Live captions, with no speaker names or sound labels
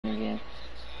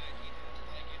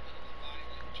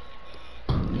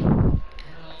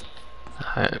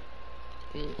Alright.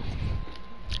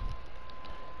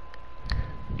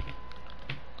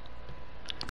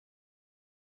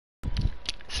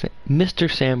 Mr.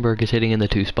 Sandberg is hitting in the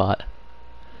 2 spot.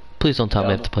 Please don't tell me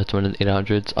I have to play someone in the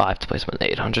 800s. Oh, I have to play someone in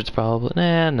the 800s probably.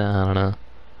 Nah, no, I don't know.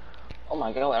 Oh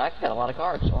my god, I got a lot of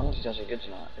cards. I wonder if he does a good or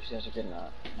not. If he does a good or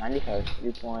not. 95,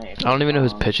 3 point. I don't even know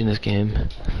who's pitching this game.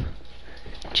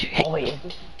 Oh wait, if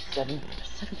it's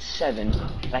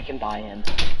 7-7, and I can buy him.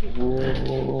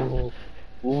 Ooh.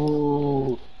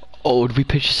 Ooh. Oh, did we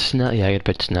pitch Snell? Yeah, I gotta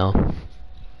pitch Snell.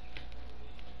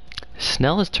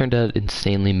 Snell has turned out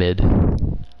insanely mid.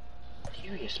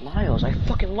 Furious Miles, I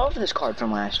fucking love this card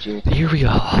from last year. Here we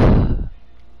go.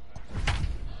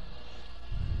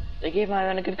 They gave my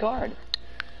man a good card.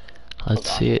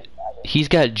 Let's see it. He's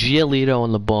got Giolito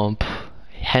on the bump.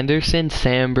 Henderson,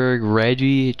 Sandberg,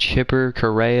 Reggie, Chipper,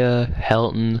 Correa,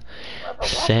 Helton,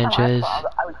 Sanchez. I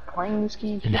was playing this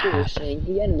game, people were saying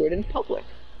the N-word in public.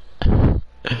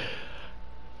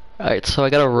 Alright, so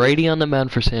I got a righty on the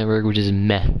mound for Sandberg, which is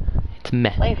meh. It's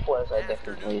meh. Playing for us at a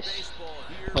different place.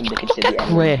 Look at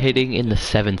Correa hitting in the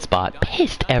 7 spot.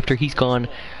 Pissed after he's gone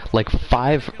like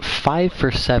 5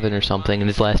 for 7 or something in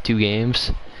his last 2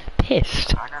 games.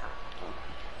 Pissed.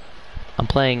 I'm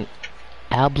playing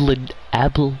Ablandino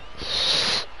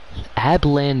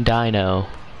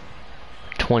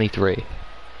 23.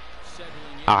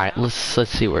 Alright, let's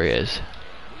see where he is.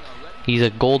 He's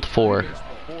a gold 4.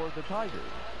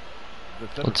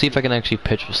 Let's see if I can actually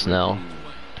pitch with Snell.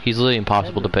 He's literally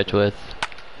impossible to pitch with.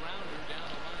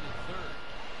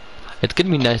 It's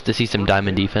gonna be nice to see some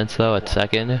diamond defense though at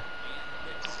second.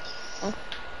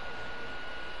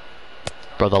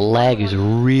 Bro, the lag is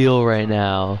real right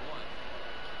now.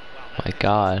 My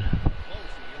god.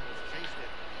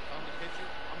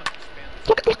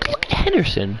 Look at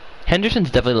Henderson.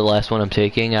 Henderson's definitely the last one I'm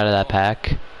taking out of that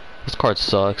pack. This card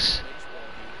sucks.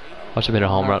 Watch him hit a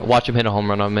home run. Watch him hit a home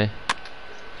run on me.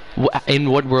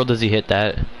 In what world does he hit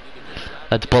that?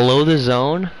 That's below the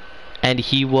zone, and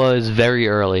he was very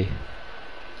early.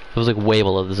 It was like way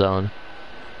below the zone.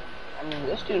 I mean,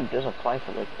 this dude does apply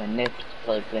for like the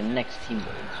next team.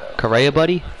 So. Correa,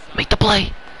 buddy, make the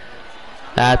play.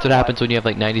 That's what happens when you have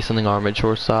like 90 something arm at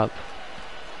shortstop.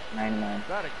 99.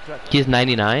 He has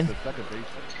 99.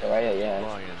 Correa,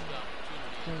 yeah.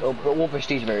 Well,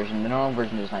 prestige version. The normal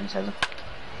version is 97.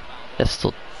 That's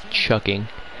still chucking.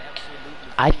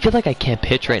 I feel like I can't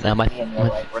pitch right now.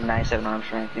 We're 97 arm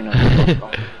strength, you know.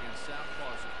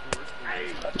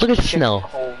 Look at Snell.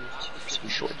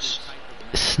 Shorts.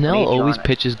 Snell always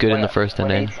pitches good in the first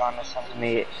inning.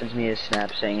 Sends me a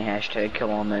snap saying hashtag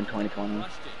kill all men 2020.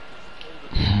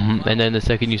 And then the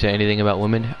second you say anything about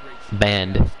women,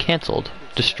 banned, cancelled,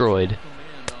 destroyed.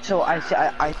 So I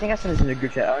think I sent this in the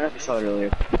group chat. I don't know if you saw it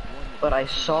earlier, but I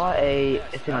saw a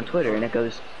thing on Twitter and it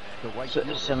goes. So,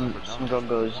 some girl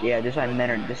goes, yeah, this is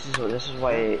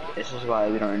why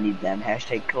we don't need them.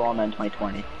 Hashtag kill all men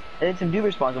 2020. And then some dude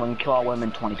responds when kill all women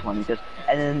 2020 because,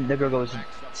 and then the girl goes,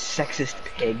 sexist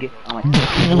pig. I'm like,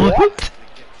 what?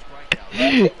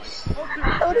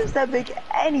 How does that make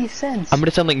any sense? I'm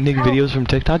gonna sound like Nick videos from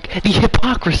TikTok. The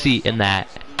hypocrisy in that.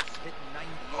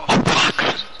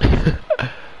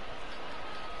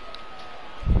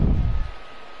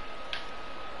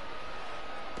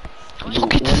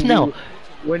 Look at Snell.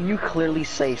 When you clearly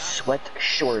say sweat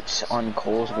shorts on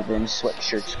Coles, but then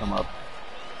sweatshirts come up.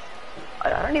 I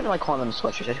don't even like calling them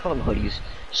sweatshirts. I just call them hoodies.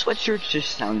 Sweatshirts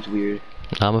just sounds weird.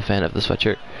 I'm a fan of the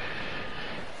sweatshirt.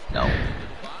 No.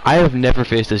 I have never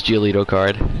faced this Giolito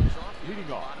card.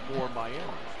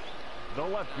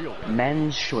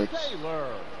 Men's shorts.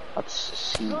 Let's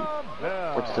see.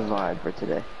 What's the vibe for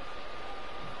today?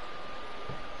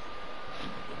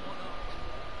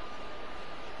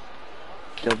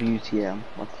 WTM.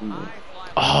 What's the move?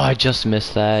 Oh, I just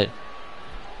missed that.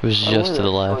 It was just to the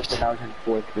left. When I was in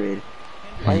 4th grade.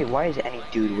 Why is any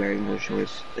dude wearing those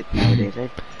shorts like nowadays?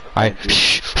 Alright,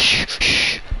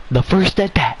 shh. The first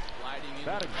at bat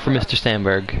for Mr.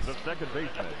 Sandberg.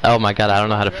 Oh my god, I don't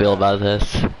know how to feel about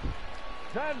this.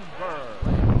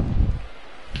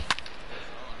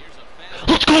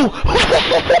 Let's go!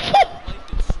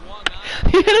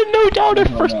 He hit a no-doubter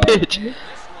first pitch.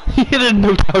 He hit a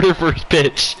no-doubter first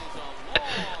pitch.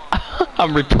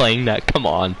 I'm replaying that, come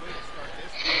on.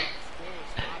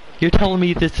 You're telling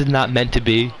me this is not meant to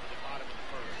be?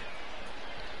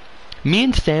 Me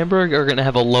and Sandberg are gonna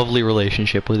have a lovely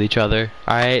relationship with each other,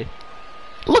 alright?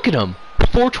 Look at him!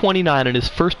 429 on his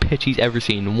first pitch he's ever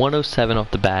seen, 107 off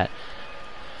the bat.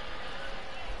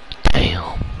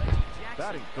 Damn.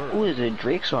 Ooh, there's a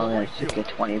Drake song that I took a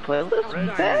 20 play. Let's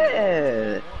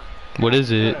bet. What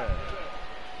is it?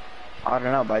 I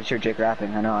don't know, but I just heard Jake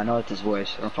rapping. I know it's his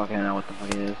voice. I don't fucking know what the fuck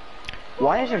it is.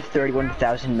 Why is there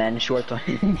 31,000 men shorts on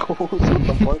goals? What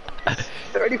the fuck?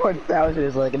 31,000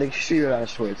 is like an extreme amount of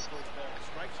shorts.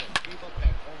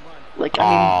 Like,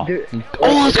 I mean,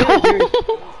 let's go!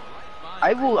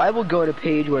 I will go to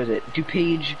page, what is it? To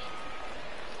page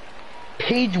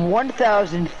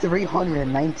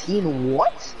 1,319.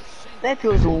 What? That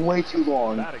feels way too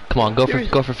long. Come on, go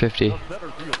for 50.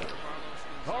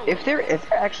 If there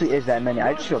actually is that many,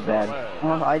 I just feel bad.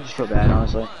 I just feel bad,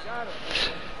 honestly.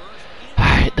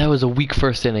 Alright, that was a weak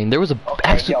first inning. There was a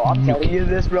actually. Yo, I'm telling you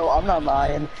this, bro. I'm not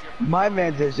lying. My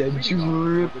man just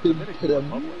dripping to the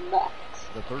max.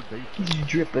 He's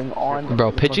dripping on.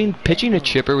 Bro, pitching a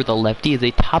chipper with a lefty is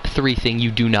a top 3 thing you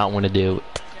do not want to do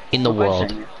in the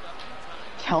world.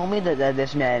 Tell me that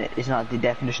this man is not the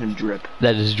definition of drip.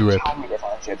 That is drip. Tell me that's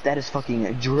not drip. That is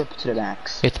fucking drip to the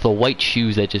max. It's the white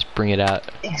shoes that just bring it out.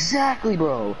 Exactly,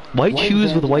 bro. White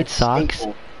shoes with white socks.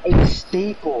 A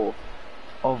staple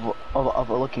of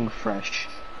looking fresh.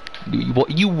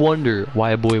 You wonder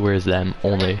why a boy wears them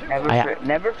only.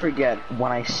 Never forget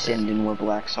when I sinned and wore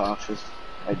black socks with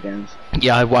white bands.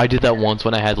 Yeah, I did that once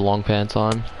when I had long pants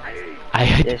on.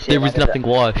 There was nothing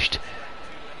washed.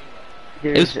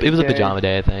 It was a pajama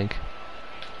day, I think.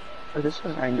 This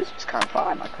was kind of fun.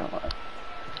 I'm not gonna lie.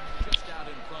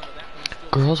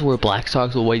 Girls wear black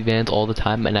socks with white Vans all the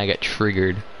time, and I get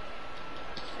triggered.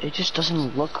 It just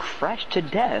doesn't look fresh to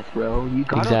death, bro. You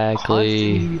gotta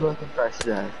exactly. constantly be looking fresh to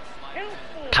death.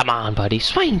 Come on, buddy,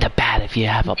 swing the bat if you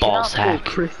have a ball sack.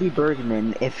 Chrissy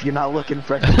Bergman if you're not looking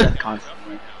fresh to death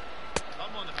constantly.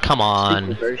 Come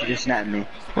on. She just snapped me.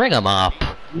 Ring him up.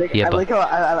 Nick, Yeah, I like how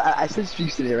I said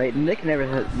streaks today, right? Nick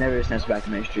never snaps back to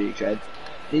my streaks, right?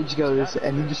 He just goes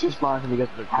and he just responds and he goes,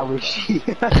 "How is she?"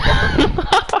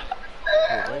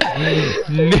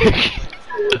 Nick.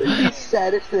 The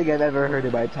saddest thing I've ever heard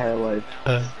in my entire life.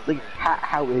 Like,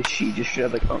 how is she? Just straight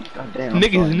up like, oh goddamn.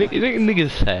 Nick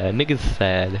is sad. Nick is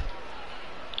sad.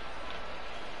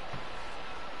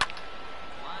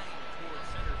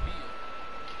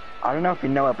 I don't know if you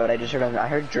know it, but I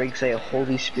heard Drake say a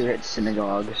Holy Spirit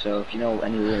synagogue. So if you know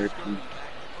any lyrics,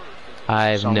 I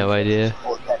have no idea.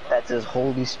 That says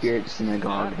Holy Spirit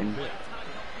synagogue. And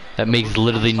that makes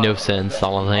literally no sense.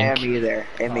 All I I think. am either.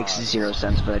 It makes zero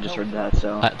sense, but I just heard that.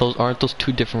 So aren't those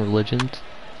 2 different religions?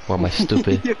 Or am I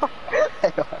stupid?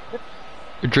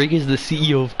 Drake is the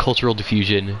CEO of Cultural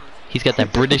Diffusion. He's got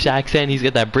that British accent. He's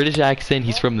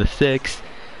from the 6.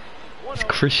 He's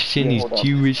Christian. He's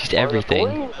Jewish. He's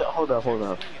everything. Hold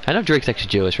up. I know Drake's actually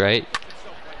Jewish, right?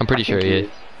 I'm pretty sure he is.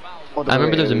 I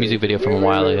remember there was a music video from a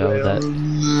while ago that.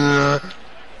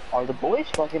 Are the boys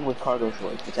fucking with cargo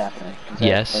shorts? What's happening?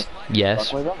 Yes.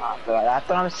 That's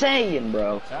what I'm saying,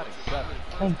 bro.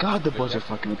 Thank God the boys are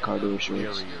fucking with cargo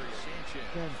shorts.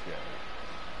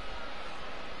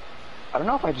 I don't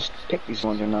know if I just picked these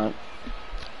ones or not.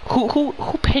 Who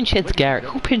pinch hits Garrett?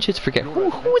 Who pinch hits for Garrett?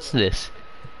 Who is this?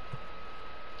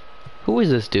 Who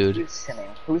is this dude? Who's sinning?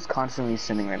 Who's constantly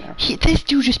sinning right now? This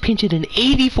dude just pinched an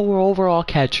 84 overall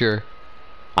catcher.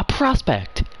 A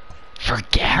prospect. For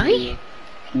Gary?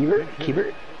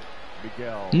 Keeper?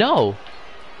 No.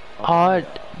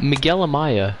 Miguel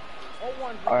Amaya.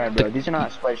 Alright, bro, these are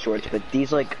not sweat shorts, but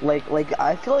these like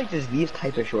I feel like just these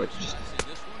type of shorts just...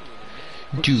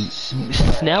 Dude,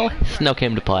 Snell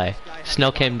came to play.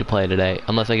 Snell came to play today,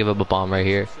 unless I give up a bomb right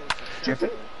here.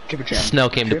 Snell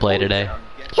came to play today.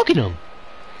 Look at him.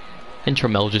 And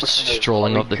Trammell just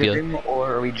strolling off the field.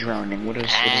 Or are we drowning? What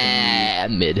is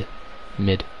mid. I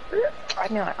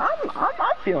mean, I'm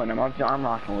feeling him. I'm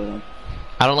rocking with him.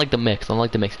 I don't like the mix.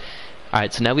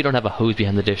 Alright, so now we don't have a hose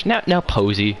behind the dish. Now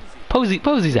Posey.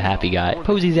 Posey's a happy guy.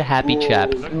 Posey's a happy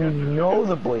chap. You know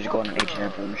the boys are going on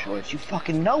H&M for them shorts. You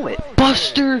fucking know it.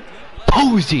 Buster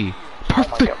Posey.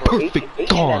 Perfect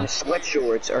H&M sweat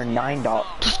shorts are $9.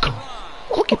 Let's go.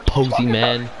 Look at Posey,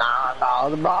 man.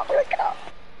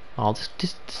 Oh,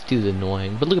 this dude's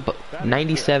annoying. But look at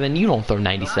 97. You don't throw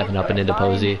 97 up and into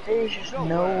Posey. There's just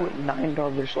no $9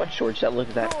 sweatshorts that look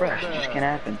that fresh. It just can't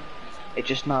happen. It's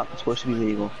just not supposed to be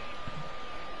legal.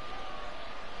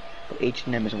 But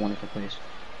H&M is a wonderful place.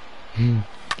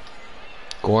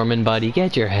 Gorman, buddy,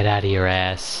 get your head out of your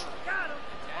ass.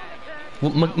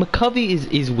 Well,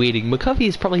 McCovey is waiting. McCovey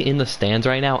is probably in the stands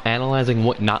right now analyzing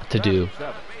what not to do.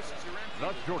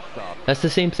 That's the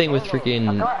same thing with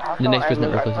freaking the next person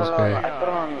that replaces Gray. I put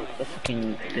on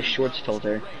the shorts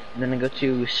filter, and then I go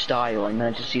to style, and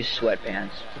then I just see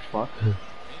sweatpants. What the fuck?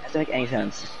 Doesn't make any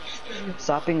sense.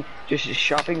 Just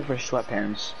shopping for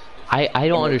sweatpants. I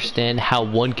don't understand how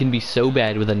one can be so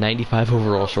bad with a 95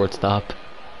 overall shortstop.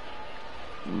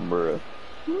 Bruh.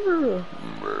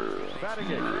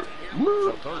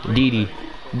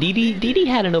 Didi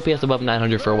had an OPS above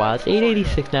 900 for a while. It's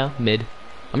 886 now, mid.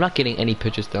 I'm not getting any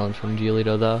pitches thrown from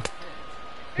Giolito though.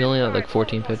 He only had like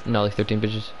 14 pitches, no, like 13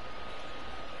 pitches.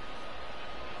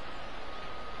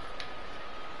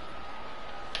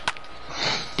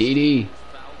 Didi.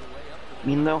 I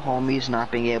mean, though, homie's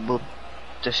not being able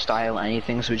to style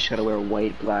anything, so we just gotta wear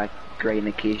white, black, gray, and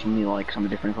occasionally like some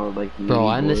different color, like. Bro,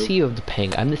 I'm the CEO of the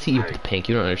pink. I'm the CEO of the pink.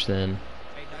 You don't understand.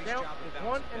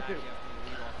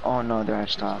 Oh no, there I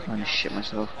stopped. I'm gonna shit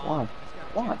myself. What?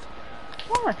 What?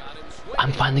 What?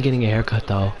 I'm finally getting a haircut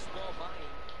though.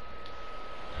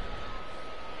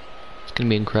 It's gonna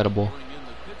be incredible.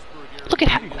 Look at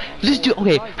how this dude.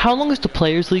 Okay, how long has the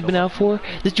Players League been out for?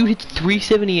 This dude hits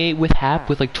 378 with Hap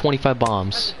with like 25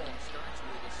 bombs.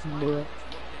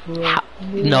 How?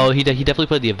 No, he definitely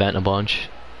played the event a bunch.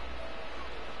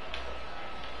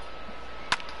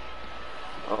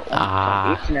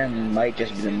 H&M might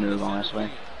just be the move, honestly.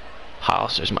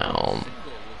 Hollister's my home.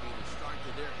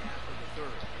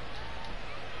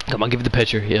 Come on, give it the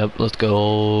pitcher. Yep, let's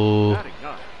go.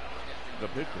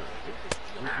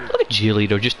 Look at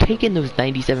Giolito just taking those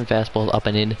 97 fastballs up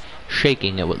and in,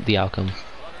 shaking at what the outcome.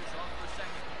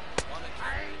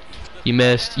 You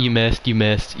missed,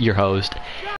 your host.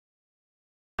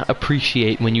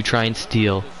 Appreciate when you try and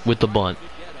steal with the bunt.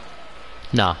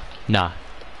 Nah.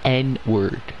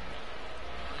 N-word.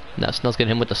 Now Snell's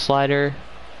getting him with the slider.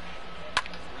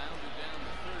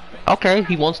 Okay,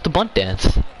 he wants the bunt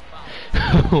dance.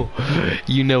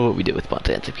 You know what we did with bunt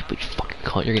dance. If you put your fucking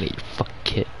cunt, you're gonna get your fucking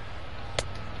kid.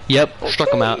 Yep,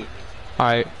 struck him out.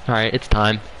 Alright, it's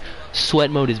time.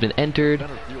 Sweat mode has been entered.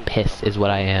 Piss is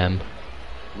what I am.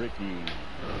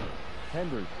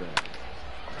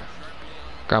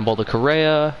 Ground ball to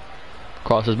Correa.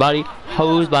 Cross his body.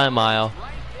 Hosed by a mile.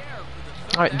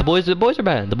 Alright, the boys are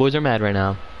bad. The boys are mad right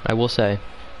now. I will say.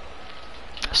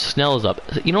 Snell is up.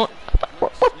 You know what? We're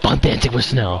bunt dancing with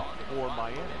Snell.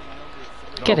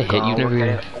 Get a hit. You've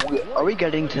never. Are we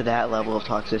getting to that level of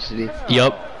toxicity?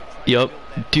 Yup.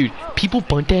 Dude, people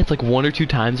bunt dance like 1 or 2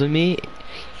 times with me,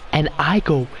 and I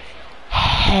go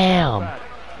ham.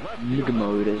 Nigga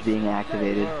mode is being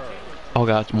activated. Oh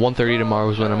god, 1:30 tomorrow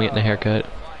is when I'm getting a haircut.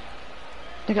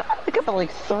 Nigga, I wake up at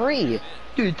like 3.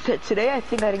 Dude, today I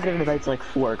think I didn't get into bed till like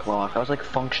 4 o'clock. I was like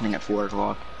functioning at 4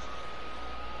 o'clock.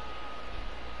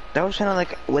 That was kind of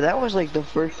like, well, that was like the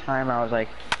first time I was like,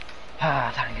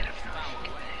 time to get up.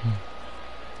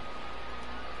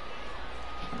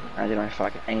 I did my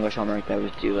fucking English homework that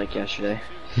was due like yesterday.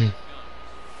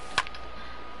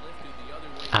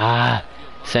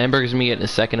 Sandberg's me getting a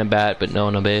second at bat, but no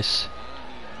one on base.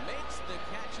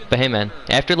 But hey man,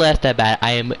 after last at bat,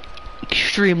 I am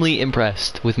extremely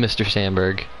impressed with Mr.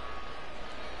 Sandberg.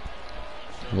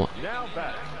 What?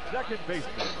 Have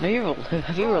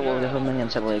you ever looked at something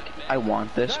and said like, I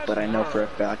want this, but I know for a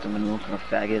fact I'm gonna look at a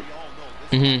faggot?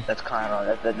 That's kind of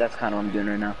what I'm doing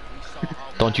right now.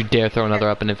 Don't you dare throw another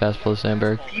up and in fastball to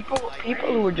Sandberg. People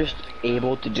who are just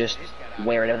able to just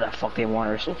wear whatever the fuck they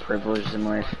want are so privileged in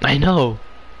life. I know.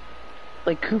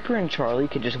 Like Cooper and Charlie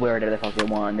could just wear whatever the fuck they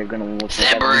want. They're gonna look.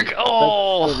 Sandberg.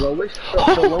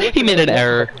 Like, He made an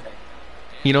error.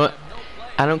 You know what?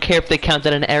 I don't care if they count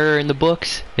that an error in the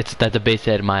books. That's a base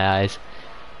hit in my eyes.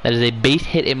 That is a base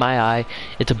hit in my eye.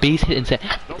 It's a base hit in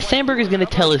Sandberg is gonna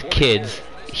tell his kids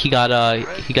he got a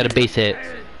base hit.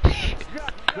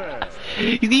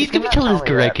 He's gonna tell his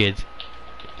grandkids.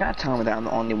 Not telling me that I'm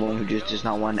the only one who just does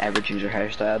not want to ever change their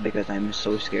hairstyle because I'm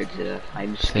so scared to death.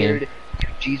 I'm scared.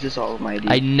 Jesus Almighty.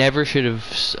 I never should have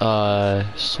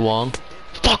swung.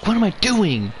 Fuck! What am I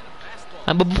doing?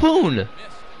 I'm a buffoon.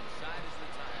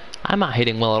 I'm not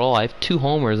hitting well at all. I have 2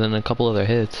 homers and a couple other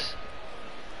hits.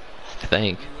 I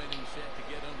think.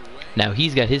 Now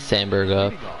he's got his Sandberg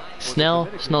up. Snell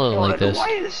doesn't like this.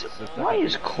 Why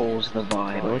is Coles the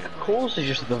vibe? Like Coles is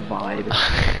just the vibe.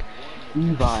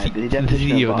 The vibe. The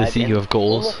CEO of the CEO of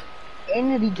Coles.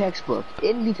 In the textbook,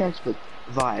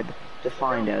 vibe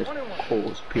defined as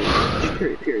Coles.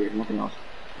 Period. Nothing else.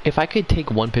 If I could take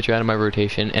one pitcher out of my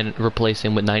rotation and replace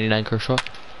him with 99 Kershaw,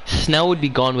 Snell would be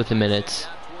gone within minutes.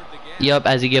 Yup,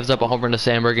 as he gives up a home run to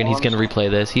Sandberg, and he's gonna replay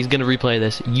this. You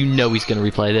know he's gonna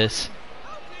replay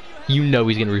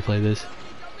this.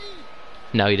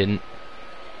 No, he didn't.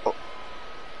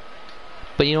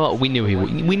 But you know what? We knew he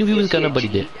was gonna, but he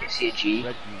did. Is he a G?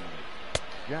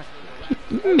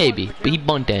 Maybe, but he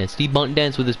bunt danced. He bunt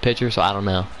danced with his pitcher, so I don't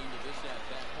know.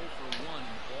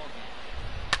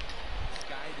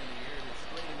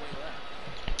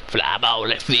 Fly ball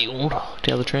left field.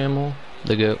 Taylor Trammell.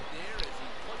 The goat.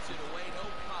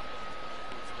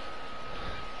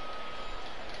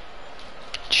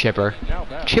 Chipper.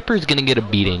 Chipper's gonna get a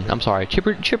beating. I'm sorry.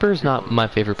 Chipper's not my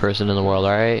favorite person in the world,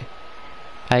 alright?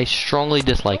 I strongly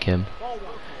dislike him.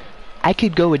 I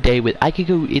could go at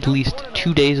least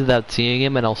 2 days without seeing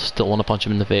him and I'll still want to punch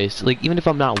him in the face. Like, even if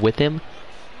I'm not with him,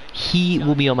 he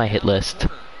will be on my hit list.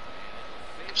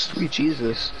 Sweet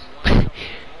Jesus.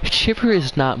 Chipper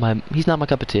is he's not my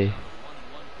cup of tea.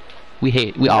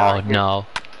 Oh no.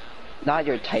 Not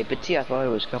your type of tea, I thought it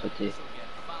was cup of tea.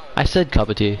 I said cup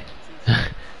of tea.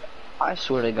 I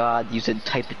swear to God, you said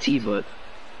type of tea, but...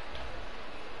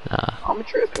 Nah. I'm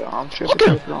tripping. Look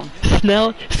at him.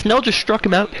 Snell just struck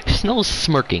him out. Snell's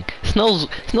smirking. Snell's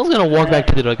gonna walk back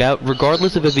to the dugout,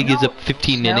 regardless of if he gives up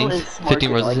 15 innings,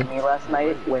 15 runs. Like me last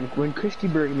night, when Christy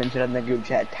Bergman said in the group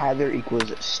chat, Tyler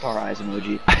equals star eyes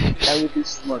emoji. That would be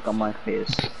smirk on my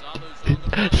face.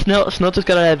 Snell just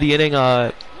gotta have the inning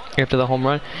after the home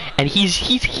run, and he's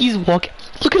walking.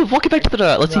 Look at him walking back to the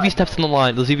dugout. Let's see if he steps on the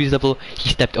line. Let's see if he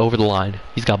stepped over the line.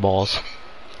 He's got balls.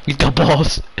 He's got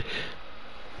balls.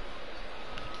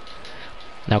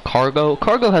 Now Cargo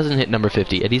hasn't hit number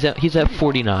 50, and he's at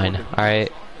 49. All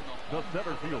right.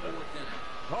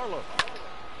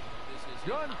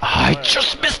 I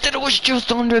just missed it. It was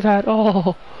just under that.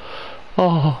 Oh.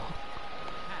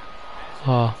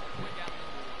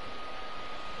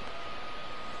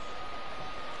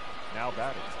 Now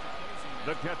batting.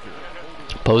 The catcher.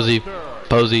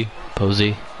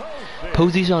 Posey.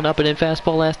 Posey's on up and in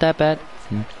fastball last at bat.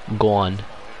 Gone.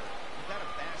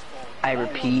 I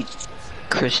repeat,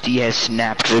 Christy has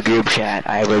snapped the group chat.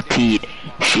 I repeat,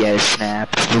 she has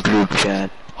snapped the group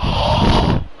chat.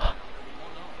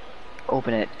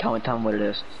 Open it. Tell me what it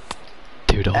is.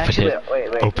 Dude, open it.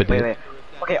 Wait.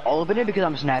 Okay, I'll open it because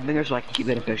I'm snapping her so I can keep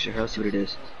it in a picture. Let's see what it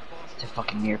is. It's a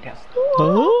fucking mirror picture.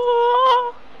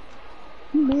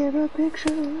 Mirror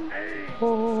picture.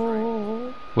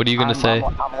 What are you gonna say?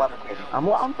 I'm levitating.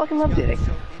 I'm fucking levitating.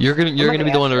 You're gonna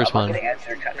be the one to respond.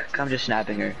 I'm just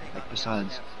snapping her. Like,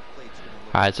 besides.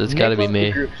 Alright, so it's gotta be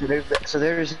me. So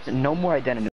there's no more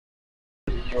identity.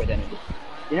 Your identity.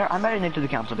 You know, I'm adding it to the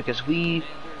council because we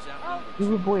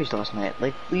were boys last night.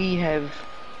 Like, we have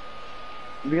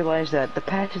realized that the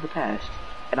past is the past,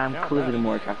 and I'm clearly the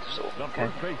more attractive soul. Okay.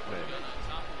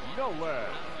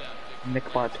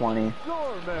 Nickbot 20.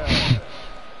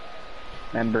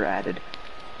 Member added.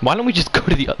 Why don't we just go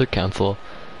to the other council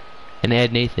and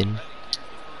add Nathan?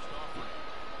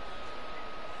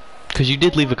 Because you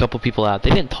did leave a couple people out.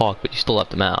 They didn't talk, but you still left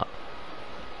them out.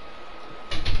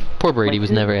 Poor Brady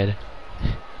was never added.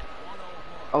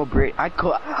 Oh, Brady.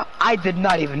 I did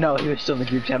not even know he was still in the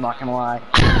group chat, I'm not gonna lie.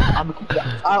 I'm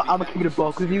gonna keep it a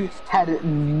bulk with you. Had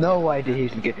no idea he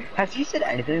was in the group. Has he said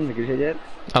anything in the group chat yet?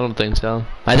 I don't think so.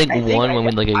 I think when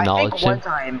we like acknowledged him. One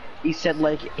time he said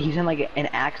he sent like an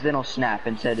accidental snap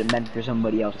and said it meant for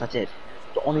somebody else. That's it.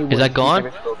 The only Is that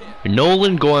gone?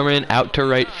 Nolan Gorman out to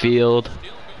right field.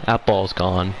 That ball's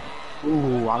gone.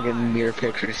 Ooh, I'm getting mirror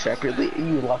pictures separately.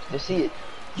 You love to see it.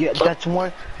 Yeah, that's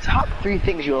one top 3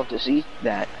 things you love to see.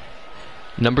 That.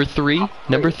 Number 3,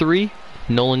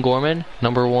 Nolan Gorman.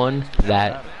 Number 1,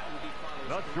 that.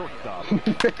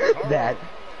 That.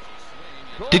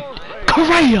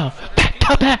 Correa!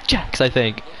 Back-to-back jacks, I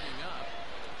think.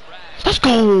 Let's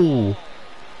go!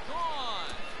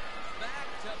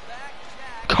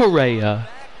 Correa.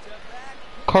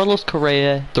 Carlos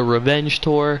Correa, the revenge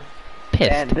tour.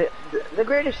 Pissed. And the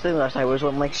greatest thing last night was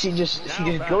when she just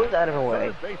goes out of her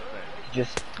way to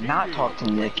just not talk to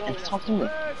Nick and talk to me.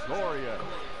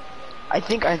 I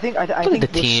think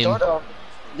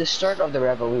the start of the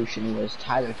revolution was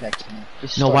Tyler texting me.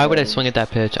 No, why would I swing at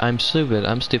that pitch? I'm stupid.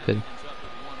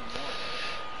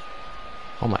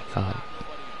 Oh my god.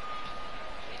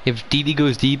 If DD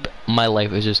goes deep, my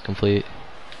life is just complete.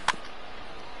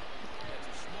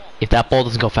 If that ball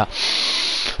doesn't go foul.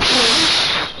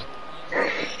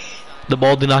 The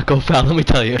ball did not go foul, let me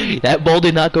tell you. That ball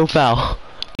did not go foul.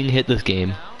 Being hit this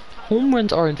game. Home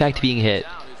runs are in fact being hit.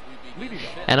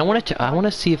 And I want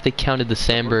to see if they counted the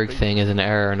Sandberg thing as an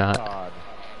error or not.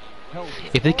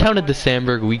 If they counted the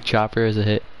Sandberg weak chopper as a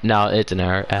hit, no, it's an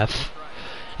error. F.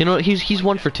 You know, he's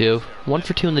 1 for 2. 1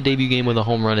 for 2 in the debut game with a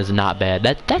home run is not bad.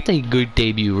 That's a good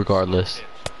debut regardless.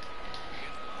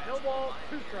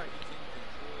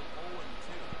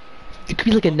 It could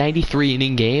be like a 93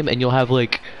 inning game, and you'll have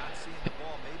like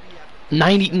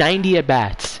 90 at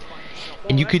bats,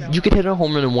 and you could hit a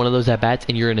home run in one of those at bats,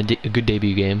 and you're in a good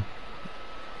debut game.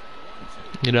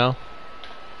 You know,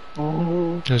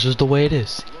 it's just the way it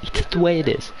is. It's just the way it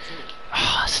is.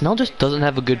 Snell just doesn't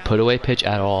have a good put away pitch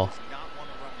at all.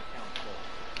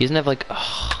 He doesn't have like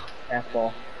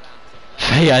fastball.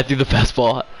 Yeah, I threw the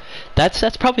fastball.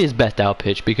 That's probably his best out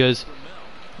pitch because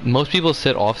Most people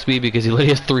sit off speed because he literally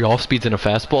has 3 off speeds in a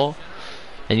fastball,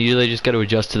 and you literally just got to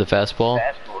adjust to the fastball.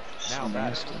 Fastball is so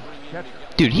nasty.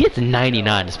 Dude, he hits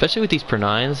 99, especially with these per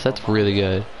 9s. That's really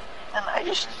good.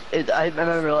 And I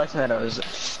remember realizing that I was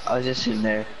just sitting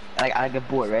there, and I get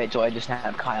bored, right? So I just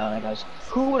have Kyle, and I goes,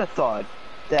 who would have thought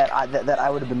that I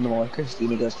would have been the one Christy?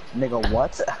 And he goes, nigga,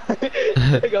 what?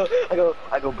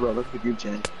 I go, bro, look at the group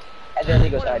chat. And then he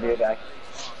goes, I do it back.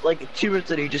 Like 2 minutes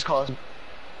later, he just calls.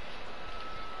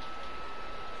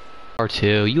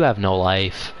 R2, you have no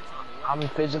life. I'm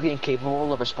physically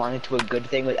incapable of responding to a good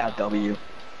thing without W.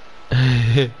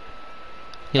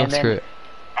 Yeah, screw it.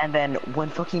 And then when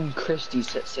fucking Christy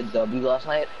said W last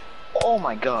night, oh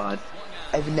my god,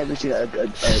 I've never seen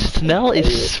a Snell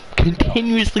is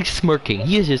continuously smirking.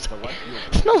 He is just...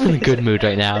 Snell's in a good mood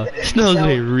right now. Snell's in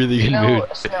a really good mood.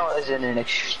 Snell is in an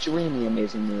extremely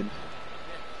amazing mood.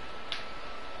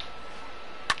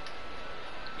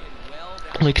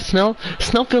 Like, Snell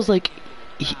feels like...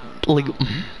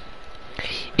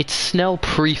 It's Snell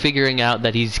pre-figuring out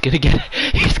that he's gonna get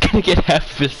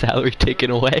half of his salary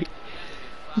taken away.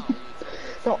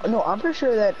 No, I'm pretty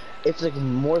sure that it's like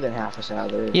more than half a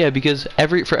salary. Yeah, because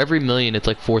for every million, it's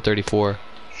like 434.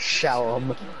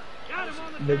 Shalom.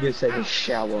 Nigga said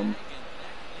shalom.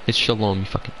 It's shalom, you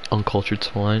fucking uncultured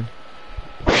swine.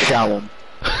 Shalom.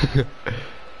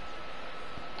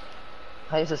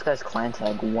 How is this guy's clan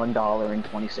tag?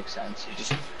 $1.26.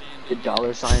 Just the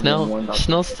dollar sign.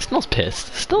 Snell's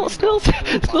pissed. Snell's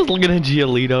looking at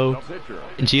Giolito.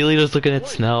 And Giolito's looking at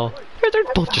Snell. They're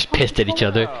both just pissed at each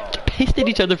other. They're pissed at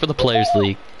each other for the Players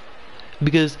League.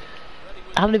 Because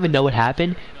I don't even know what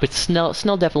happened, but Snell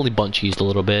definitely bunt cheesed a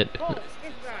little bit.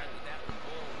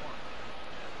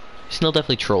 Snell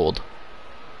definitely trolled.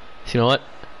 So you know what?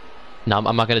 No,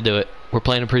 I'm not gonna do it. We're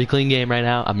playing a pretty clean game right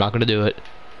now. I'm not gonna do it.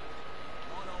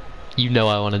 You know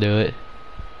I want to do it.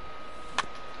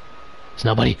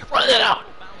 Snell, buddy, run it out!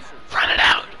 Run it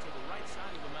out!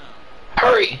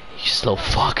 Hurry! You slow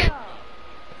fuck.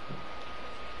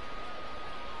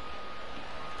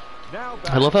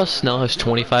 I love how Snell has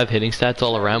 25 hitting stats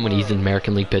all around when he's an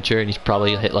American League pitcher, and he's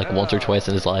probably hit like once or twice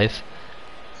in his life.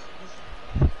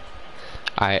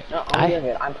 Alright. No,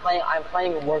 I'm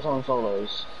playing Warzone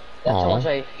solos. That's how much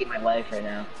I hate my life right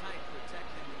now.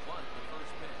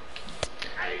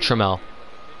 Trammell,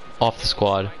 off the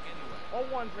squad.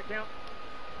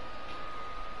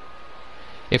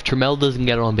 If Trammell doesn't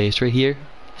get on base right here,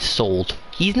 sold.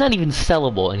 He's not even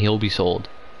sellable, and he'll be sold.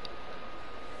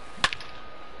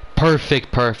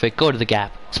 Perfect. Go to the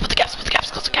gap. Split the gap.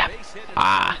 Close the gap.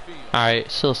 Ah. Alright,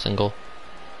 still single.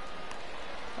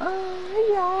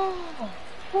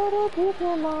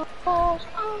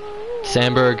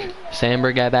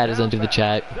 Sandberg at bat is under the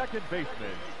chat.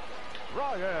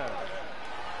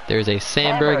 There's a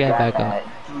Sandberg at back up.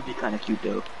 Would be kind of cute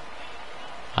though.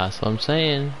 That's what I'm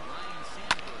saying.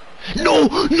 No!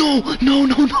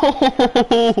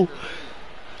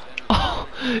 Oh,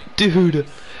 dude.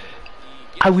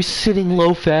 I was sitting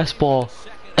low fastball,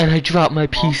 and I dropped my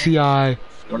PCI.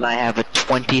 When I have a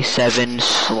 27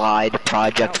 slide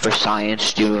project for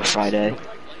science due on Friday.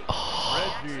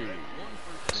 Oh.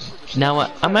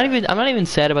 Now I'm not even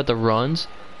sad about the runs.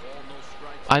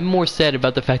 I'm more sad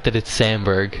about the fact that it's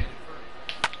Sandberg.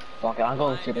 Fuck it, I'm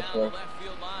going Superstore.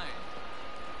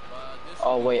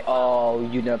 Oh wait,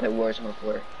 you know that Warzone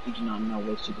before. You do not know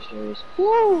what Superstore is.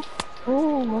 Woo!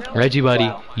 Ooh. Reggie, buddy,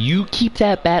 wow. You keep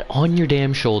that bat on your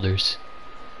damn shoulders.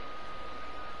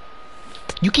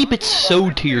 You keep it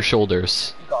sewed to your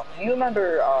shoulders. Do you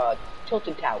remember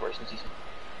Tilted Towers in season?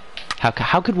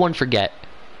 How could one forget?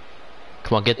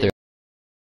 Come on, get through.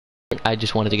 I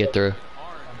just wanted to get through.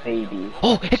 Baby.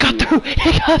 Oh, it got through!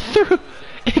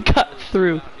 It got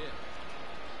through!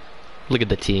 Look at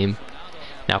the team.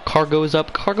 Now Cargo is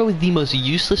up. Cargo is the most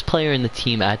useless player in the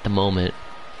team at the moment.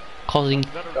 Causing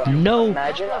no...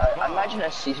 Imagine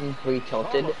a season 3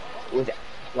 Tilted with,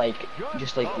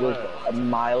 with a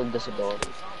mild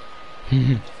disability.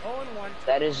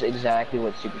 That is exactly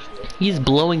what Superstore is. He's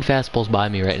blowing fastballs by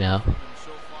me right now.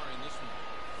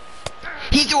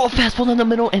 He threw a fastball in the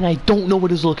middle and I don't know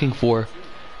what he's looking for.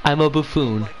 I'm a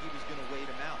buffoon.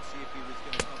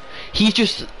 He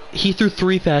threw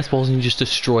 3 fastballs and he just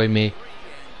destroyed me.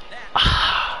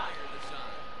 I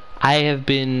have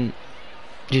been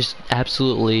just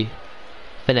absolutely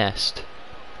finessed.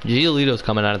 Giolito's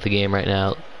coming out of the game right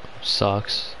now.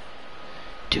 Sucks.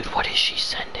 Dude, what is she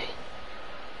sending?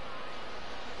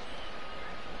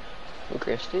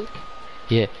 Christy?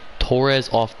 Yeah, Torres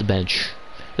off the bench.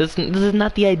 This is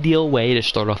not the ideal way to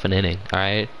start off an inning,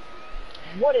 alright?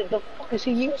 What the fuck is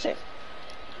he using?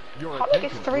 How do I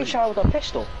get 3 shot with a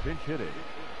pistol?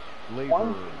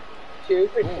 1, 2,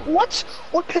 3. What?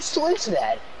 What pistol is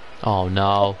that? Oh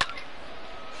no.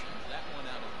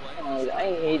 Oh,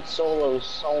 I hate solos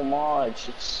so much.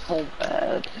 It's so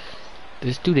bad.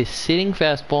 This dude is sitting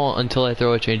fastball until I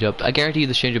throw a changeup. I guarantee you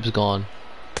the changeup is gone.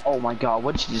 Oh my god,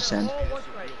 what did you just send?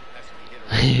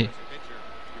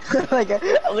 Like,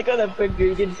 look at that picture,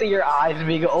 you can see your eyes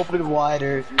being open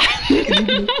wider. You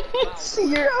can see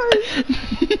your eyes.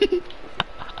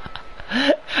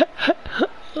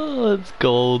 Oh, it's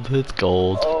gold. It's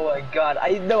gold. Oh my god,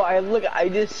 I know, I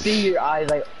just see your eyes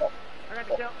like,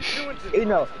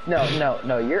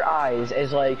 no, your eyes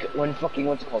is like when fucking,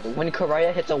 what's it called? When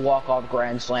Correa hits a walk-off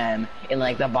grand slam in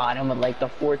like the bottom of like the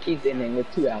 14th inning with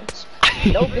 2 outs.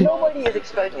 Nobody is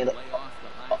expecting it.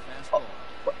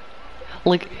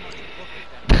 Like,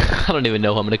 I don't even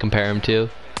know who I'm gonna compare him to.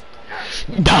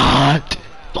 Dot!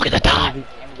 Look at the dot!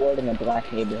 Word in a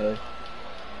black neighborhood.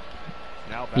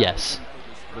 Yes.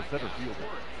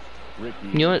 You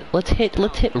know what? Let's hit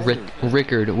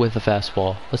Rickard with a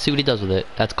fastball. Let's see what he does with it.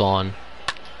 That's gone.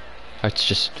 Or it's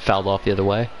just fouled off the other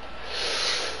way.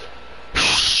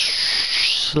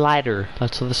 Slider.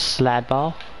 Let's do the slide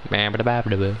ball.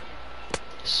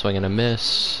 Swing and a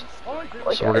miss.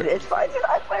 Like, So it's fine.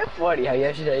 I find it funny how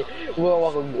yesterday we're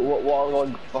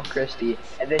walking fuck Christy,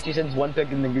 and then she sends one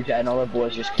pic in the group chat, and all the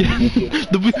boys just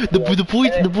the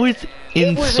boys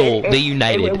in Seoul, they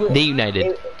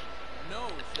united.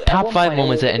 Top 5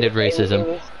 moments that ended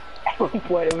racism. At one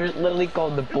point, it was literally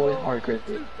called the boys heart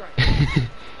Christy.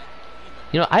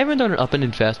 You know, I haven't done an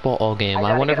up-ended fastball all game.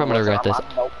 I wonder if I'm gonna regret this.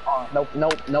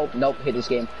 Nope. Hit this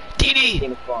game.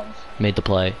 DD! Made the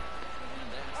play.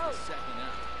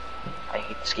 I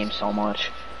hate this game so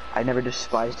much. I never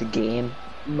despised the game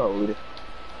mode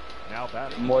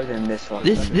more than this one.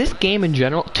 This game in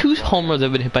general, 2 home runs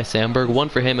have been hit by Sandberg, 1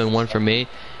 for him and 1 for me.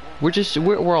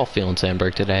 We're all feeling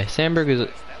Sandberg today.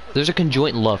 There's a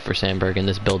conjoint love for Sandberg in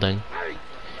this building.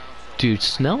 Dude,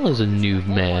 Snell is a new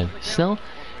man. Snell,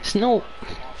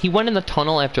 he went in the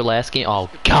tunnel after last game. Oh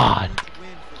god.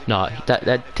 No,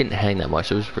 that didn't hang that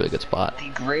much. It was a really good spot.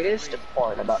 The greatest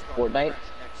part about Fortnite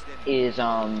is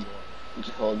what's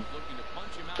it called?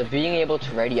 The being able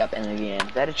to ready up in the game.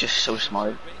 That is just so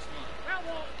smart.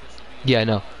 Yeah, I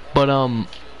know. But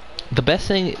the best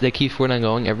thing that keeps Fortnite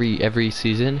going every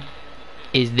season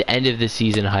is the end of the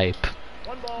season hype.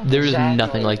 There's Exactly.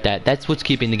 nothing like that. That's what's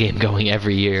keeping the game going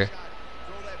every year.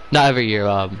 Not every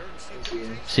year,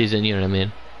 season, you know what I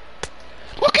mean?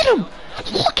 Look at him!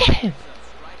 Look at him!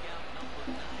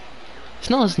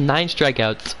 Snell has 9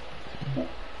 strikeouts.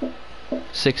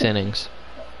 6 innings.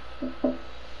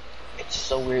 It's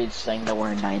so weird saying that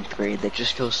we're in 9th grade. That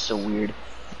just feels so weird.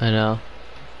 I know.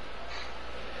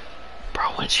 Bro,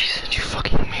 when she said you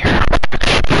fucking mirror.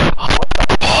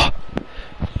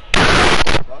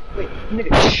 Wait,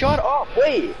 nigga, shut up!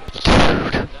 Wait!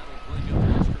 Dude.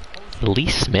 Lee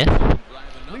Smith?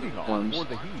 Leading off for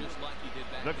the Heat.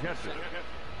 The catcher,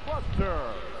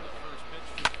 Buster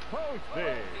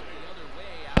Posey.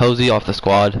 Posey off the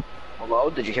squad. Hello?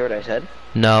 Did you hear what I said?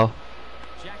 No.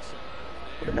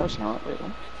 No, it's not. Wait,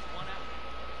 what?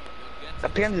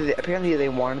 Apparently they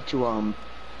wanted to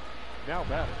Now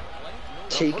batting.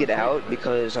 take it out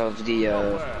because of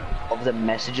the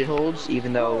message it holds,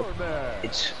 even though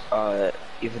it's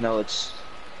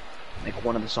like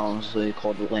one of the songs really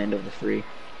called "The Land of the Free"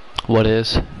 What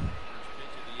is?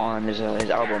 on his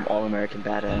album All American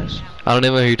Badass. I don't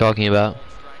even know who you're talking about.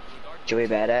 Joey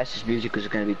Badass, his music was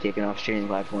going to be taken off streaming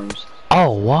platforms.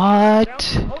 Oh,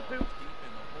 what?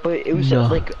 But it was No.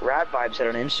 like Rap Vibe said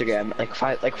on Instagram like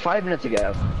 5 minutes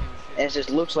ago, and it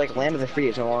says looks like Land of the Free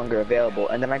is no longer available.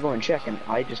 And then I go and check, and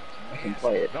I can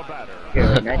play it. The batter. Here,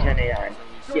 1989.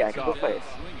 Yeah, I can go play it.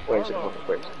 Where is it?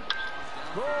 Where is it?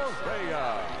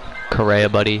 Correa. Correa,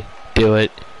 buddy. Do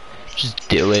it. Just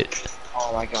do it.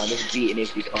 Oh my god, this beat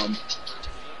makes me come.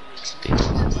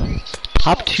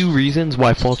 Top 2 reasons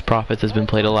why False Prophets has been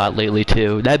played a lot lately,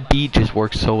 too. That beat just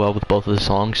works so well with both of the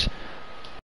songs.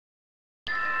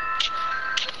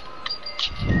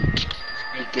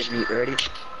 Get me ready.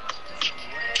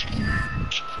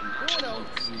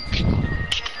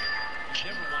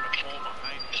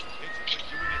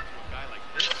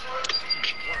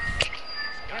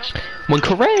 When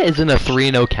Correa is in a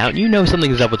 3-0 count, you know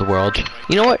something's up with the world.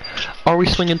 You know what? Are we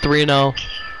swinging 3-0?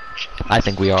 I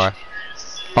think we are.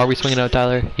 Are we swinging out,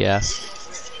 Tyler? Yeah.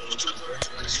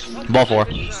 Ball 4.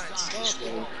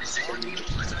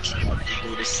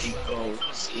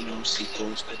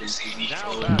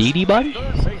 DD, buddy?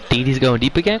 DD's going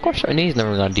deep again? Of course, he's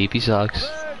never gone deep. He sucks.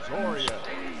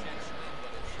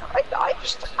 I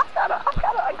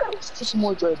gotta see some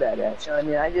more Joy Badass. You know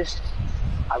what I mean?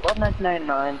 I love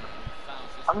 1999.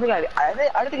 I don't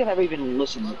think I've ever even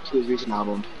listened to his recent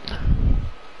album.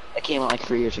 It came out like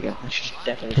 3 years ago. I should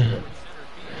definitely do it.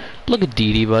 Look at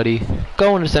Didi, buddy.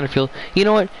 Going to center field. You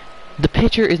know what? The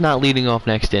pitcher is not leading off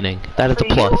next inning. That is a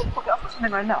plus. I'm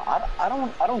listening right now. I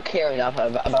don't care enough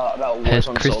about Has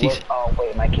Warzone Christie's... solo. Oh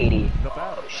wait, my KD.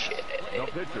 Oh shit.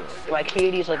 My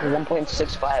KD is like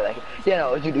 1.65. Like, you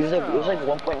know, dude, it was like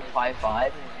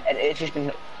 1.55, and it has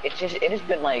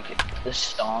been like the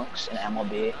stonks in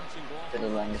MLB for the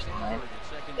longest time.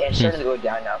 It's starting to go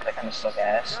down now because I kind of suck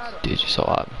ass. Dude, you're so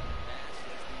hot.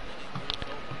 I'm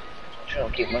trying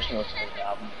to keep listening to the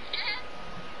album.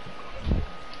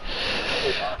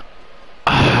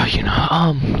 You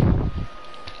know,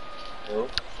 Who?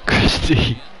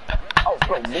 Christy. Oh,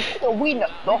 bro, we know.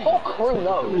 The whole crew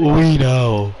knows.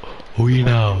 We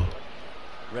know.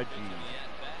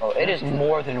 Oh, it is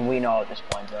more than we know at this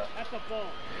point, bro.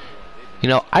 You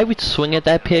know, I would swing at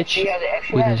that pitch. She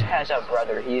has a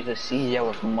brother. He's the CEO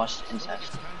of Must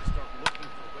Incest.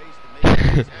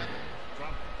 Wait,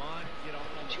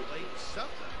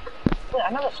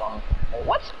 I know the song.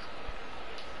 What?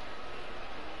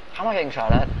 How am I getting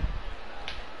shot at?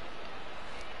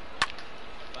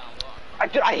 I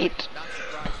hate.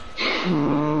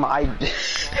 I'm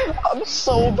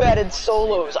so bad at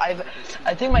solos. I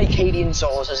think my Cadian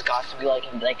solos has got to be like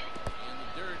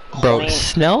Bro,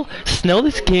 Snell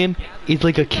this game is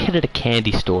like a kid at a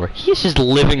candy store. He's just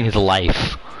living his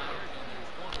life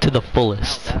to the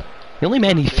fullest. The only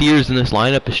man he fears in this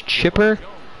lineup is Chipper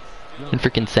and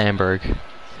freaking Sandberg.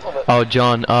 Oh,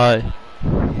 John,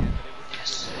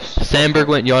 Sandberg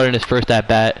went yard in his first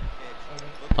at-bat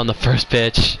on the first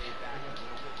pitch.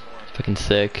 Fucking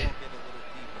sick.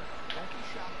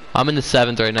 I'm in the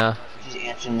 7th right now. He's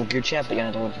answering the group chat, but you're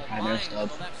gonna have to wait for 5 minutes,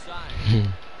 stub.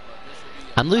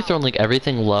 I'm literally throwing like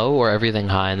everything low or everything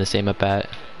high in the same at-bat.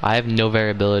 I have no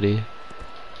variability.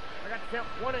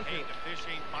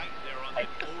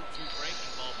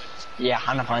 Yeah,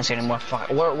 I'm not playing this anymore. Fuck.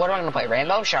 What am I gonna play?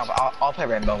 Rainbow? Sure, I'll play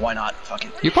Rainbow. Why not? Fuck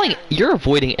it. You're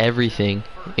avoiding everything,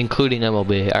 including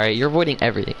MLB. Alright, you're avoiding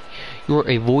everything. You're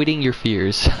avoiding your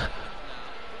fears.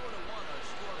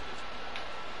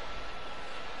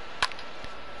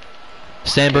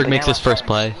 Sandberg makes his first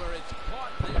play.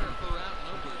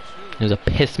 There's a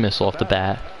piss missile off the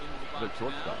bat.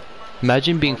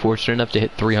 Imagine being fortunate enough to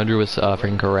hit 300 with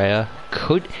freaking Correa.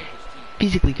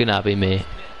 Physically could not be me.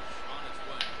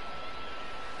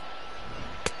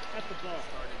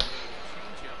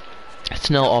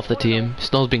 Snell off the team.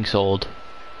 Snell's being sold.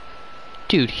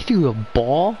 Dude, he threw a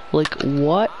ball? Like,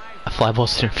 what? A fly ball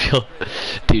center field.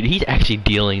 Dude, he's actually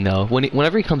dealing, though.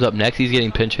 Whenever he comes up next, he's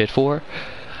getting pinch hit for.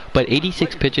 But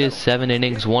 86 pitches, 7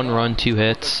 innings, 1 run, 2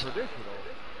 hits.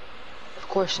 Of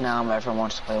course now everyone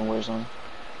wants to play Warzone.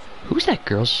 Who's that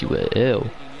girl she with? Ew.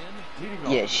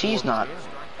 Yeah, she's not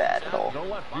bad at all.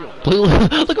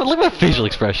 Look at that facial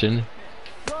expression.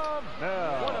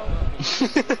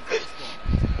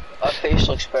 A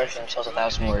facial expression tells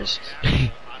 1,000 words.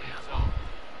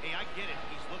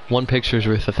 One picture's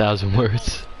worth 1,000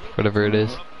 words. Whatever it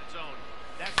is.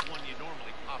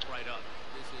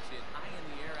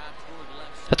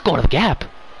 Let's go to the gap.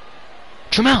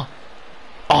 Tramel.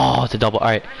 Oh, it's a double. All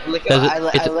right. I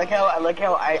like how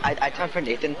I talked for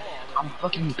Nathan. I'm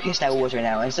fucking pissed at Wars right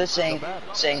now. Instead of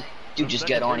saying, dude, just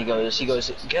get on. He goes,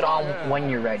 get on when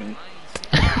you're ready.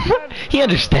 He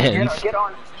understands. Get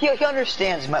on. He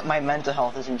understands my mental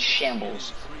health is in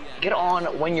shambles. Get on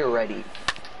when you're ready.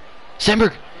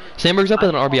 Sandberg's up with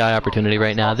an RBI opportunity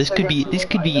right now. This could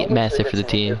be massive for the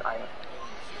team.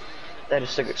 That is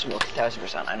cigarette smoke,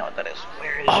 1,000%. I know what that is.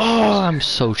 Oh, I'm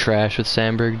so trash with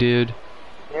Sandberg, dude.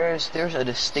 There's a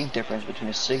distinct difference between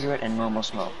a cigarette and normal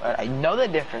smoke. I know the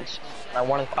difference. I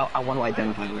want to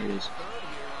identify where it is.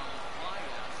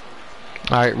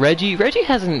 All right, Reggie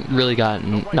hasn't really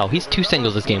gotten. No, he's 2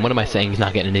 singles this game. What am I saying? He's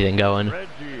not getting anything going.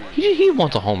 He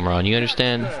wants a home run. You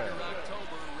understand?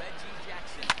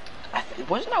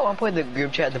 Wasn't at one point the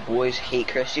group chat the boys hate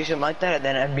Christy or something like that, and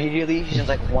then immediately she sends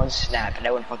like one snap and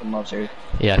everyone fucking loves her.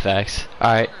 Yeah, facts.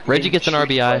 All right, Reggie gets an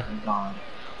RBI,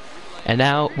 and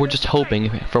now we're just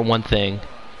hoping for one thing,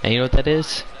 and you know what that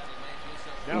is?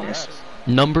 Yes.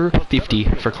 Number 50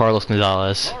 for Carlos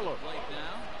Gonzalez.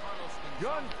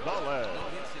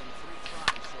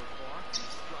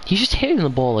 He's just hitting the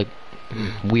ball like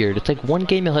weird. It's like one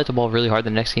game he'll hit the ball really hard, the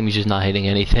next game he's just not hitting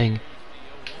anything.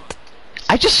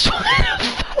 I just saw a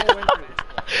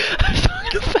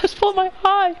fastball in my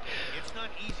eye.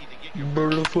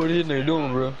 Bird foot in there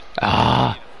doing, bro.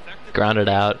 Ah, grounded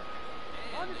out.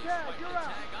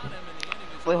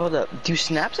 Wait, hold up. Do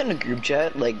snaps in a group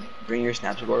chat like bring your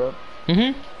snap score up?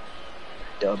 Mm-hmm.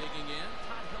 Dub.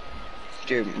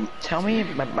 Dude, tell me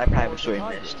my private story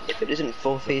missed. If it isn't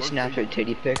full face snaps or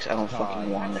titty pics, I don't fucking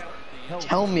want it.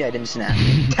 Tell me I didn't snap.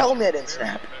 Tell me I didn't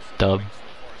snap. Dub.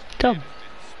 Dub.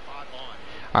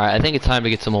 Alright, I think it's time to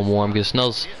get someone warm because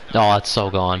Snell's... Oh, it's so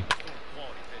gone.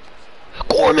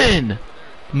 Gorman!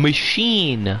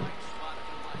 Machine!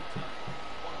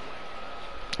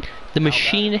 The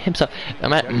machine himself.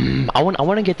 I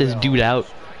want to get this dude out.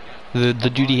 The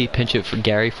dude he pinch it for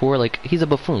Gary for. Like, he's a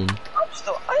buffoon.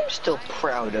 I'm still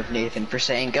proud of Nathan for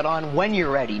saying get on when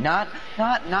you're ready. Not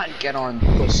get on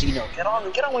Cosino. Get on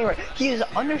when you're ready. He is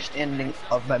understanding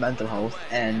of my mental health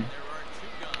and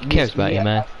he cares about you,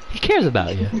 man. He cares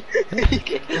about you.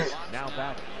 Now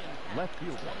batting. Left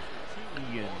fielder.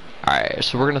 Alright,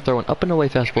 so we're gonna throw an up and away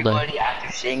fastball Everybody day.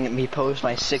 after seeing me post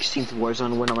my 16th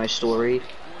Warzone win on my story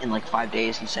in like 5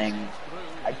 days and saying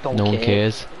I don't care. No one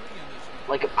cares.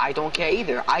 Like I don't care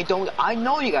either. I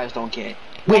know you guys don't care.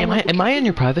 Wait, am I in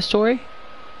your private story?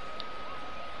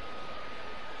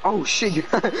 Oh shit, you're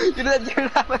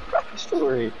not my private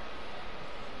story.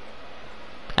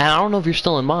 And I don't know if you're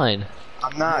still in mine.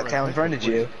 I'm not, 'cause I unfriended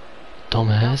you.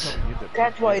 Dumbass.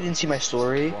 That's why you didn't see my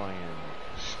story.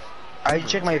 I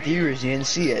checked my viewers, you didn't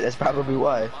see it. That's probably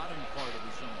why.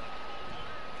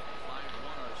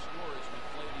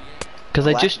 Because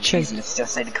I just checked. Jesus,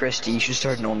 just said Christy, you should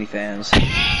start an OnlyFans.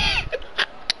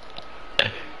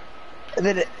 And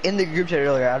then in the group chat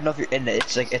earlier, I don't know if you're in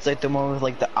it. It's like the one with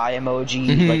like the eye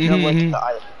emoji, like you know, like the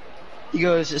eye. He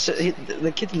goes,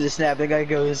 the kid in the snap. The guy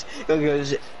goes,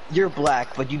 "You're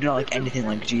black, but you don't like anything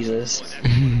like Jesus."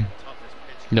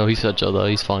 No, he's such a though.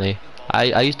 He's funny.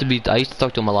 I used to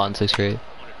talk to him a lot in 6th grade.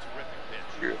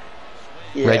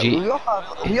 Yeah, Reggie. we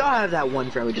all have that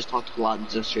one friend we just talked to a lot in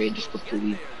 6th grade, just for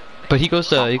pretty. But he goes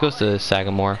to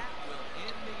Sagamore.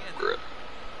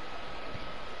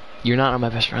 You're not on my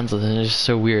best friends list, and it's just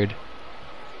so weird.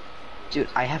 Dude,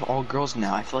 I have all girls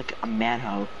now. I feel like a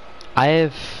manho. I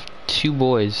have 2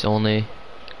 boys only.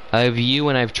 I have you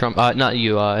and I have not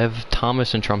you. I have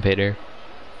Thomas and Trumpeter.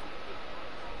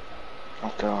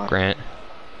 Oh god. Grant.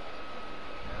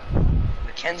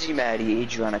 Mackenzie, Maddie,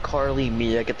 Adriana, Carly,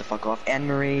 Mia, get the fuck off. Anne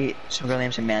Marie, some girl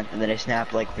named Samantha, and then I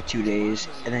snapped like for 2 days,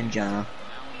 and then Jenna.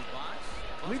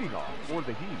 Leading off for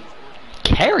the Heat.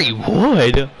 Carrie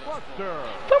Wood.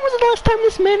 When was the last time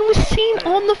this man was seen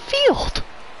on the field?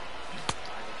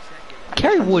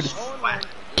 Carrie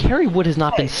Wood has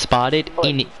not been spotted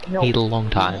in a long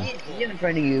time. He in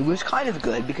front of you was kind of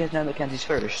good because now Mackenzie's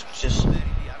first. It's just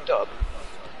dub.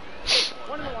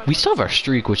 We still have our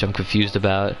streak, which I'm confused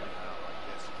about.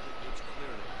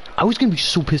 I was gonna be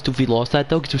so pissed if we lost that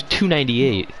though, because it was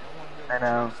 298. I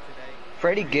know.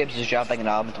 Freddie Gibbs is dropping an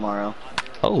album tomorrow.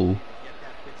 Oh.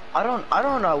 I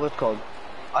don't know what's called.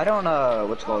 I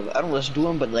don't listen to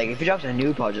him, but like if he drops a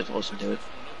new project, I'll listen to it.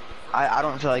 I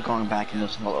don't feel like going back and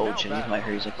listening to old shit. Even though I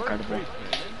heard he's like incredible.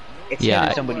 It's him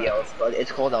and somebody else, but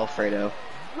it's called Alfredo.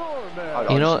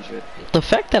 You know, the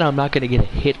fact that I'm not gonna get a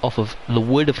hit off of the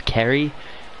wood of Carrie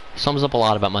sums up a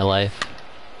lot about my life.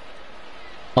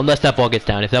 Unless that ball gets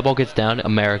down. If that ball gets down,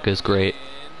 America is great.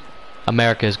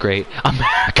 America is great.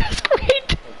 America is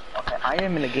great. Okay, I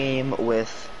am in a game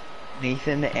with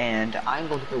Nathan, and I'm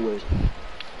going for wisdom.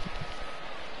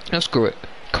 Now screw it.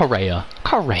 Correa,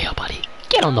 buddy.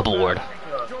 Get on the board.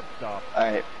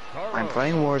 Alright, I'm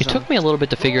playing Warzone. It took me a little bit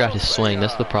to figure out his swing.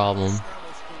 That's the problem.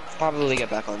 Probably get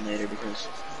back on later because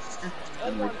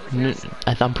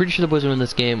I'm pretty sure the boys are in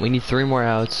this game. We need 3 more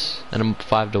outs, and I'm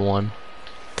 5-1.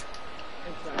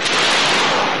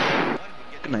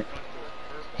 Good night.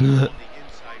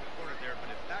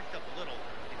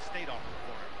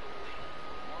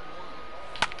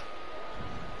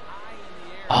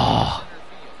 Oh.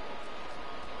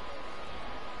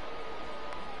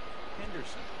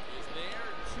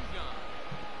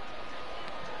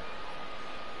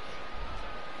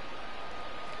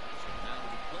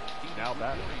 Now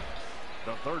batting.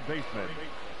 The third baseman.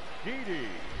 Gidi.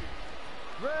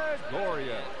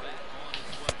 Gregoria.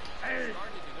 Started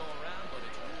to go around, but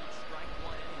it's ruled strike 1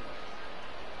 anyway.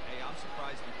 Hey, I'm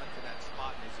surprised he went to that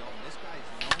spot in his zone. This guy's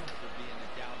known for being a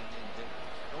down and in hitter.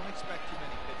 Don't expect too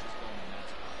many pitches going in that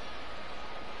spot.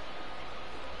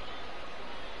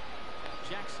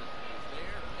 Jackson is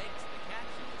there, makes the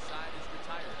catch, and the side is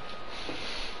retired.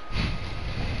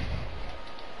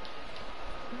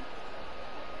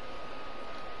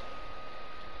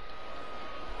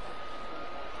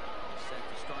 Set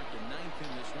to start the 9th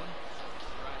in this one.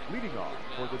 Leading off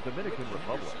for the Dominican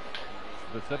Republic.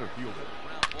 The center fielder.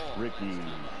 Ricky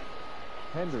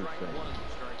Henderson.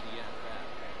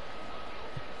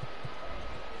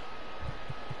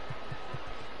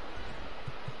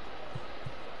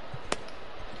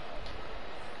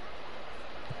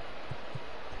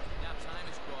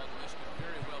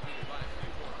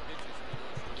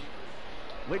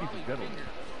 Ladies and gentlemen,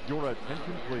 your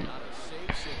attention please.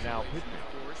 Now pitching.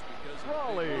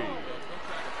 Raleigh.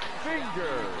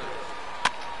 Finger.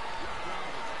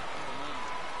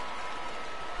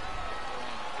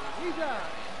 He's out.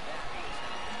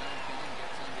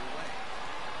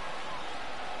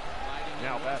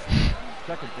 Now batting.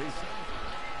 Second baseman.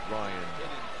 Ryne.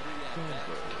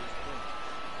 Sandberg.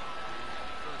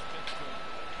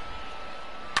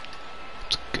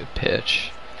 It's a good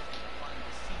pitch.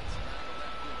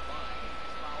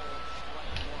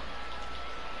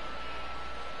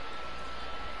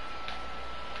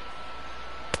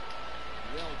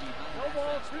 No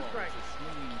ball, 2 strikes.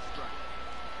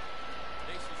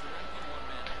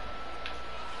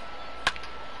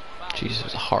 Jesus, it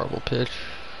was a horrible pitch.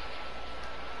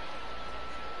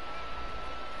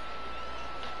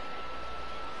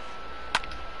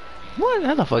 What?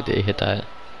 How the fuck did he hit that?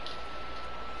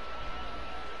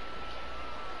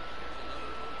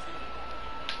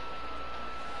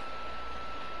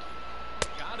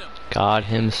 Got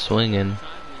him swinging.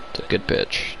 It's a good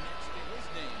pitch.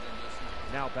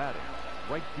 Now batting.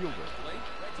 Right fielder.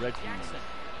 Reggie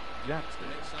Jackson.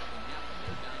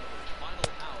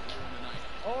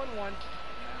 0-1.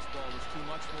 Fastball was too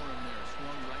much for him there.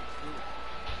 Swung right through.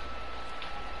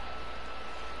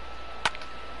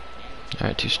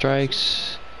 Alright, 2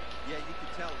 strikes. Yeah, you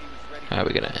could tell he was ready. Alright,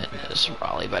 we're gonna end this.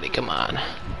 Raleigh, buddy, come on.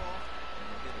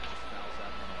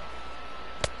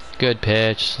 Good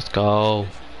pitch. Let's go.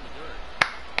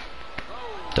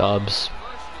 Dubs.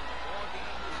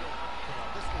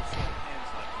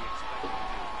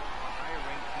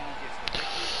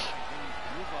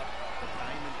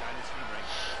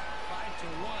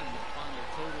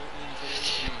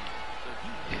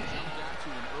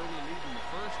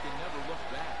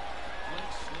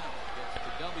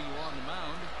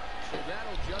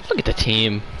 Look at the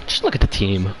team. Just look at the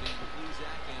team.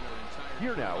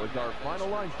 Here now is our final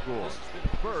line score.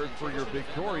 Spurs for your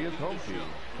victorious home team.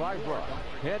 5 runs,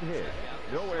 10 hits,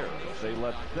 no errors. They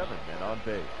left 7 men on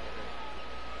base.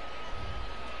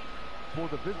 For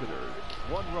the visitors,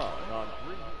 1 run on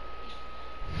 3 hits.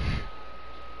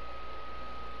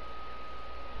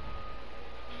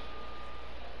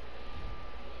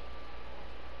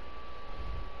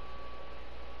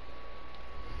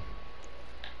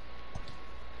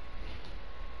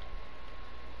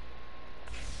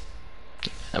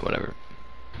 Whatever.